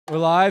We're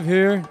live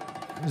here.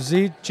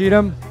 Z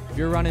Cheatham, if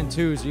you're running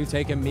twos, are you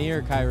taking me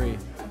or Kyrie?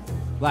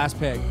 Last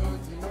pick. You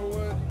know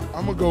what?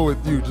 I'm going to go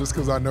with you just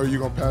because I know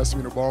you're going to pass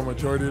me the ball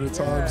majority of the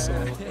time. So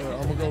I'm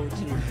going to go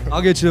with you.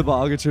 I'll get you the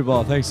ball. I'll get you the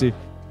ball. Thanks, Z.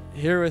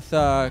 Here with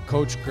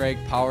Coach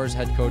Greg Powers,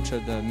 head coach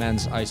of the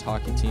men's ice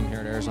hockey team here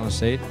at Arizona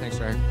State.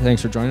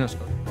 Thanks for joining us,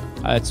 Coach.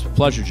 It's a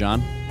pleasure,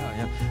 John.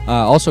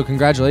 Also,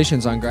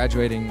 congratulations on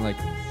graduating like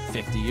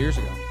 50 years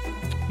ago.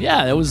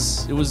 Yeah, it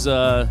was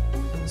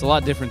a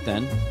lot different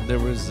then. There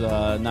was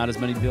not as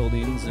many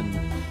buildings, and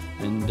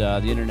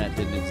the internet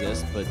didn't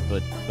exist.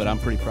 But I'm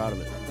pretty proud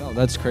of it. Oh,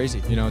 that's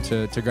crazy. You know,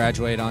 to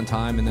graduate on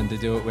time and then to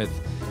do it with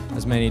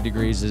as many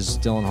degrees as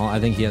Dylan Hall. I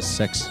think he has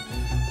 6.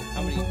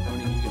 How many you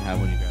can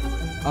have when you graduate?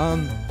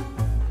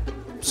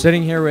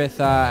 Sitting here with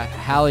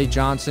Hallie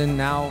Johnson,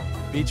 now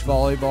beach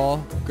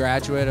volleyball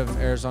graduate of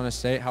Arizona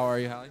State. How are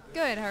you, Hallie?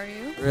 Good, how are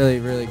you? Really,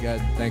 really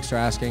good. Thanks for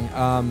asking.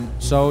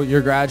 So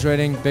you're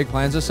graduating. Big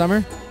plans this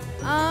summer?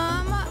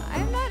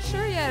 I'm not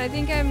sure yet. I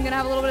think I'm going to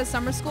have a little bit of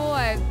summer school.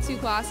 I have 2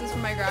 classes for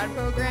my grad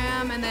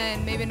program and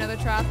then maybe another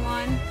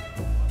triathlon.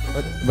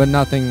 But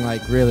nothing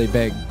like really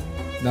big?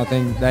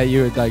 Nothing that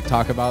you would like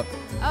talk about?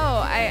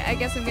 Oh, I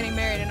guess I'm getting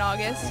married in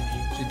August.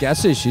 She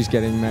guesses she's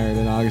getting married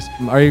in August.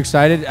 Are you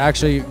excited?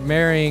 Actually,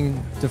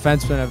 marrying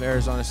defenseman of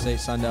Arizona State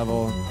Sun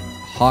Devil,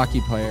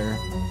 hockey player,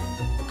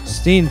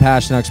 Steen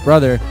Pashnuk's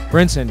brother,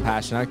 Brinson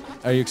Pashnuk.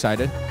 Are you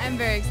excited? I'm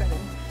very excited.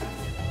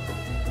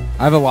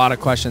 I have a lot of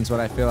questions, but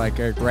I feel like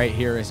right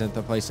here isn't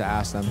the place to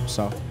ask them.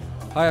 So,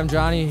 hi, I'm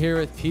Johnny here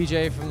with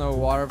PJ from the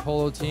water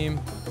polo team.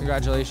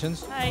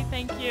 Congratulations. Hi,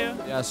 thank you.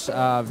 Yes,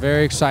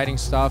 very exciting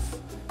stuff.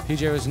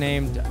 PJ was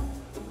named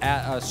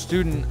a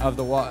student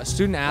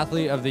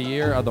athlete of the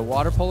year of the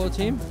water polo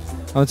team.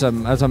 Oh,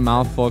 that's a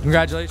mouthful.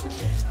 Congratulations.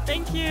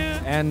 Thank you.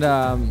 And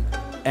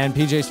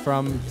PJ's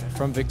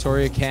from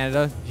Victoria,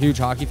 Canada. Huge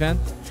hockey fan.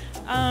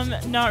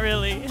 Not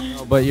really.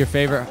 Oh, but your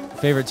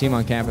favorite team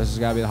on campus has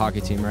got to be the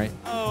hockey team, right?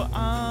 Oh,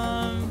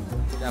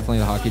 definitely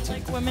the hockey team.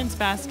 like women's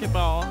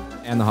basketball.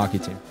 And the hockey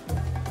team.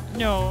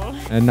 No.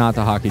 And not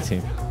the hockey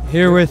team.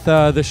 Here with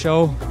the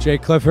show,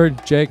 Jake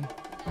Clifford. Jake,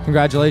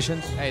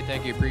 congratulations. Hey,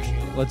 thank you. Appreciate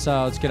it.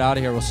 Let's get out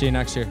of here. We'll see you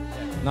next year.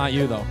 Not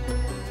you though.